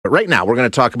But right now, we're going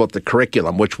to talk about the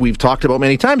curriculum, which we've talked about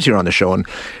many times here on the show and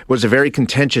was a very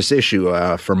contentious issue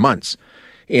for months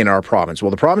in our province. Well,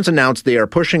 the province announced they are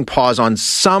pushing pause on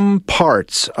some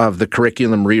parts of the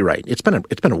curriculum rewrite. It's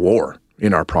been a war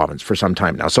in our province for some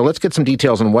time now. So let's get some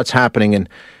details on what's happening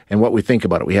and what we think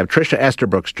about it. We have Tricia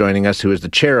Estabrooks joining us, who is the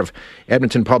chair of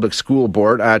Edmonton Public School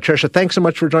Board. Tricia, thanks so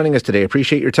much for joining us today.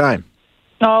 Appreciate your time.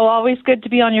 Oh, always good to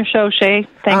be on your show, Shay.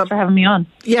 Thanks for having me on.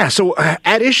 Yeah, so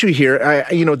at issue here,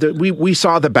 we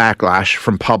saw the backlash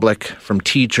from public, from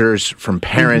teachers, from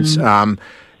parents.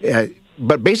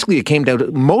 But basically it came down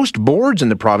to most boards in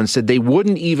the province said they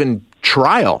wouldn't even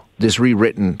trial this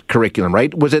rewritten curriculum,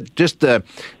 right? Was it just the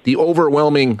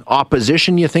overwhelming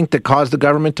opposition, you think, that caused the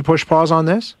government to push pause on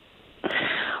this?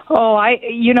 Oh,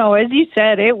 as you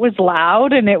said, it was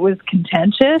loud and it was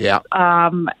contentious. Yeah.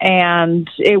 And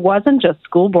it wasn't just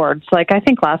school boards. Like, I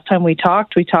think last time we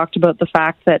talked about the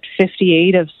fact that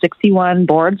 58 of 61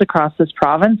 boards across this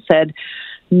province said,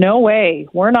 no way,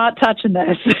 we're not touching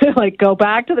this. Like, go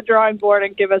back to the drawing board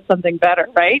and give us something better,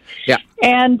 right? Yeah.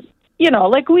 And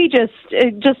we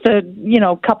just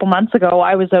a couple months ago,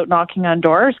 I was out knocking on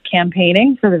doors,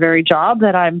 campaigning for the very job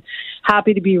that I'm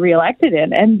happy to be reelected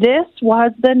in. And this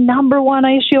was the number one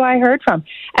issue I heard from.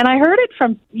 And I heard it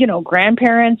from,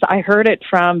 grandparents. I heard it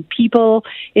from people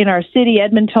in our city,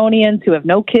 Edmontonians, who have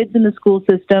no kids in the school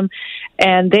system.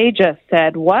 And they just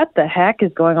said, what the heck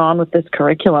is going on with this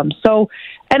curriculum? So,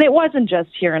 and it wasn't just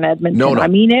here in Edmonton. No. I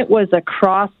mean, it was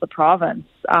across the province.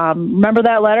 Remember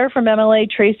that letter from MLA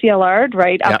Tracy Allard,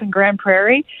 right, up in Grand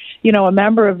Prairie? A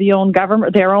member of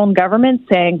their own government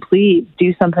saying, please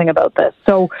do something about this.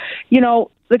 So,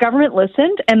 the government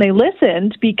listened, and they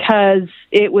listened because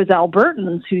it was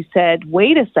Albertans who said,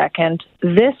 wait a second,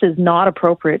 this is not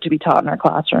appropriate to be taught in our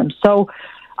classrooms. So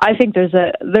I think there's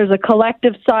a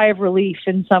collective sigh of relief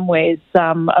in some ways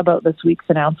about this week's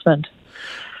announcement.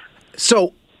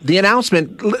 So the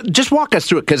announcement, just walk us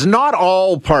through it, because not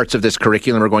all parts of this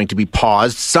curriculum are going to be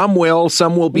paused. Some will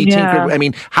be tinkered. I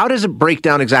mean, how does it break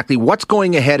down exactly what's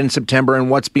going ahead in September and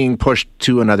what's being pushed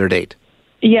to another date?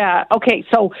 Yeah, okay,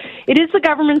 so it is the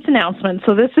government's announcement,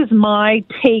 so this is my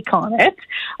take on it,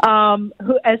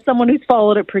 as someone who's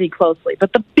followed it pretty closely.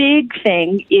 But the big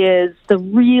thing is the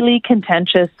really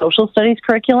contentious social studies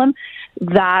curriculum.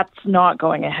 That's not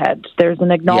going ahead. There's an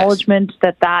acknowledgement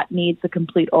that needs a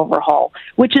complete overhaul,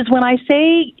 which is when I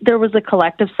say there was a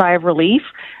collective sigh of relief,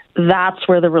 that's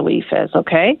where the relief is,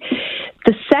 okay?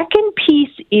 The second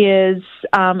piece is,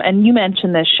 and you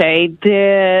mentioned this, Shay,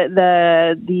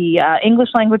 the English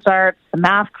language arts, the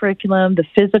math curriculum, the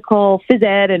physical, phys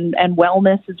ed and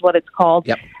wellness is what it's called.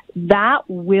 Yep. That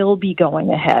will be going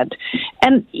ahead.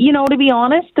 And, to be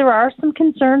honest, there are some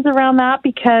concerns around that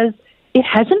because it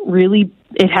hasn't really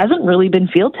been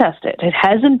field tested. It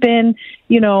hasn't been,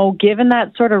 given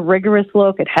that sort of rigorous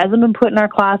look. It hasn't been put in our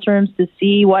classrooms to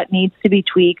see what needs to be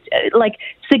tweaked. Like,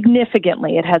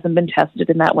 significantly, it hasn't been tested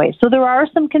in that way. So there are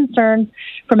some concerns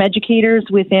from educators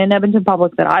within Edmonton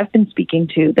Public that I've been speaking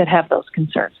to that have those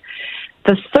concerns.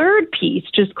 The third piece,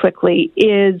 just quickly,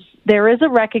 is there is a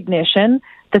recognition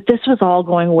that this was all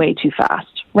going way too fast.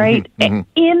 Right? In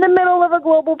the middle of a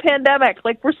global pandemic.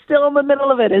 Like, we're still in the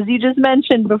middle of it, as you just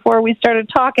mentioned before we started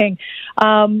talking.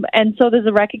 And so there's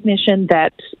a recognition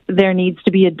that there needs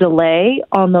to be a delay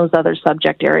on those other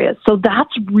subject areas. So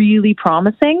that's really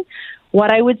promising.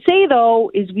 What I would say, though,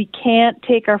 is we can't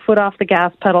take our foot off the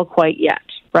gas pedal quite yet,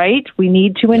 right? We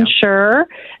need to ensure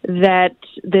that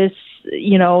this,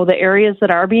 the areas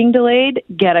that are being delayed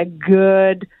get a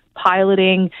good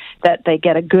piloting, that they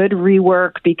get a good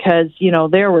rework, because,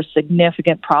 there were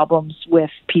significant problems with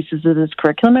pieces of this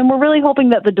curriculum. And we're really hoping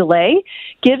that the delay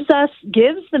gives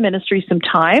the ministry some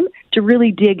time to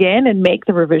really dig in and make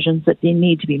the revisions that they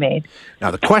need to be made. Now,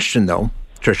 the question, though,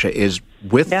 Tricia, is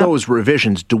with those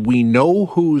revisions, do we know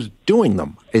who's doing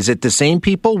them? Is it the same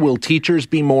people? Will teachers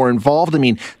be more involved? I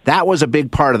mean, that was a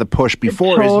big part of the push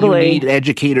before, Totally. is you need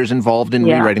educators involved in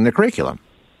rewriting the curriculum.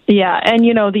 Yeah, and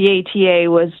the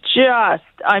ATA was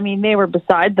they were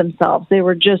beside themselves. They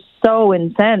were just so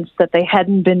incensed that they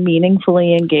hadn't been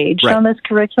meaningfully engaged on this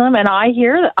curriculum, and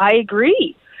I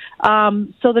agree.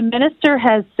 So the minister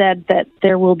has said that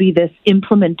there will be this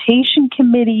implementation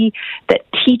committee, that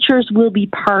teachers will be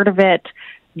part of it.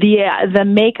 The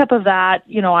makeup of that,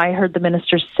 I heard the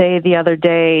minister say the other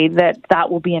day that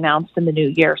will be announced in the new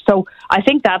year. So I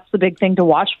think that's the big thing to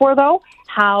watch for, though.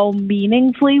 How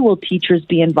meaningfully will teachers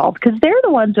be involved? Because they're the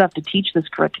ones who have to teach this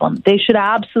curriculum. They should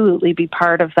absolutely be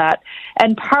part of that,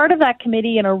 and part of that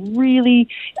committee in a really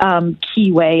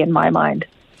key way, in my mind.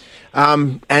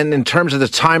 And in terms of the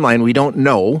timeline, we don't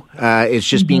know. It's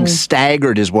just being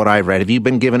staggered is what I've read. Have you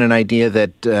been given an idea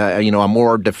that, a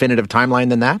more definitive timeline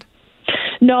than that?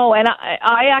 No, and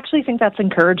I actually think that's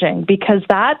encouraging, because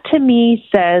that to me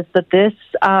says that this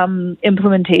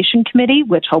implementation committee,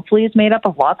 which hopefully is made up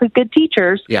of lots of good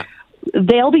teachers,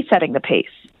 they'll be setting the pace,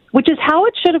 which is how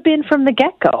it should have been from the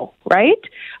get-go, right?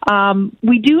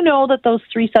 We do know that those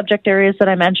 3 subject areas that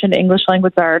I mentioned, English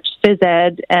Language Arts, Phys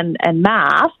Ed, and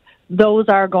Math, those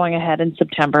are going ahead in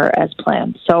September as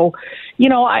planned. So,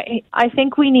 I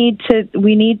think we need to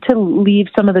leave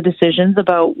some of the decisions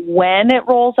about when it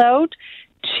rolls out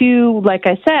to, like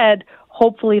I said,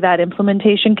 hopefully that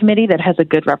implementation committee that has a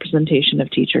good representation of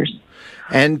teachers.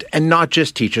 And not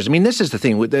just teachers. I mean, this is the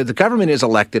thing. The government is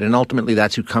elected, and ultimately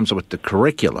that's who comes up with the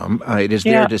curriculum. It is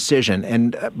their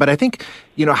decision. But I think,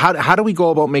 how do we go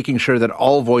about making sure that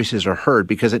all voices are heard?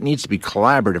 Because it needs to be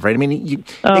collaborative, right? I mean, it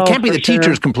can't be the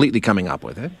teachers completely coming up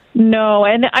with it. No,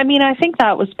 and I mean, I think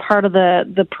that was part of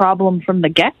the problem from the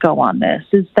get-go on this,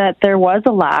 is that there was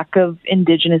a lack of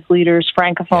Indigenous leaders,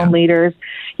 Francophone leaders.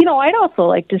 I'd also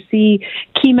like to see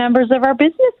key members of our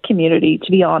business community,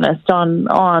 to be honest, on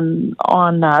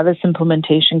this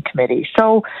implementation committee.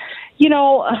 So,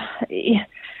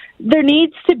 there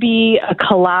needs to be a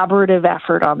collaborative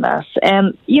effort on this.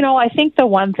 And, I think the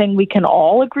one thing we can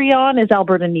all agree on is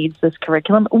Alberta needs this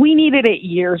curriculum. We needed it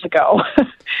years ago.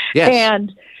 Yes.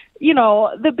 And,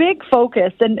 the big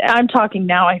focus, and I'm talking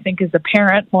now, I think, as a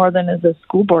parent more than as a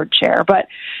school board chair, but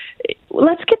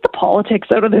let's get the politics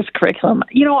out of this curriculum.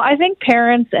 I think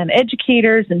parents and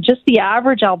educators and just the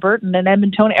average Albertan and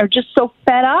Edmontonian are just so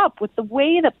fed up with the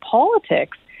way that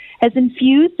politics has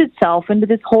infused itself into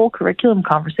this whole curriculum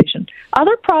conversation.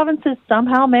 Other provinces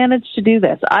somehow managed to do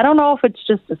this. I don't know if it's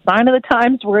just a sign of the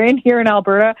times we're in here in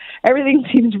Alberta. Everything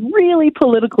seems really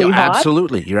politically hot.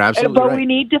 Absolutely. You're absolutely right. But we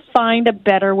need to find a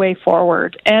better way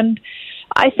forward. And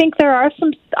I think there are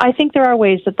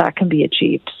ways that can be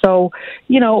achieved. So,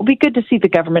 it'd be good to see the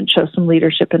government show some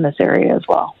leadership in this area as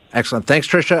well. Excellent. Thanks,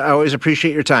 Tricia. I always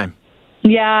appreciate your time.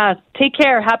 Yeah. Take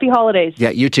care. Happy holidays. Yeah,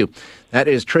 you too. That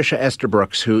is Tricia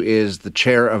Estabrooks, who is the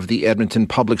chair of the Edmonton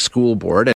Public School Board.